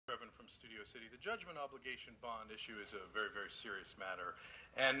Studio City. The judgment obligation bond issue is a very, very serious matter.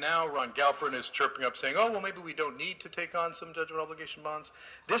 And now Ron Galperin is chirping up saying, oh, well, maybe we don't need to take on some judgment obligation bonds.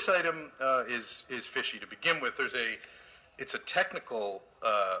 This item is fishy. To begin with, it's a technical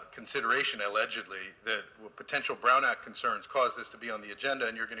consideration, allegedly, that potential Brown Act concerns caused this to be on the agenda,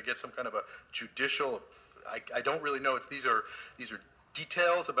 and you're going to get some kind of a judicial, I don't really know, these are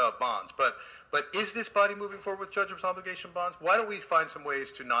details about bonds, but is this body moving forward with judgment obligation bonds? Why don't we find some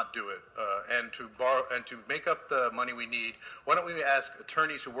ways to not do it and to borrow and to make up the money we need? Why don't we ask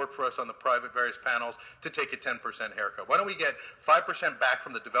attorneys who work for us on the private various panels to take a 10% haircut? Why don't we get 5% back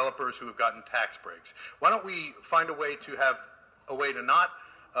from the developers who have gotten tax breaks? Why don't we find a way to have a way to not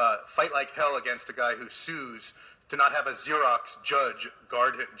fight like hell against a guy who sues to not have a Xerox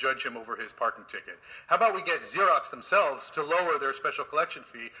judge him over his parking ticket? How about we get Xerox themselves to lower their special collection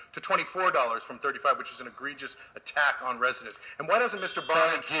fee to $24 from $35, which is an egregious attack on residents? And why doesn't Mr. Barr...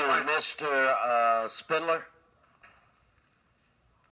 Thank you, Mr. Spindler.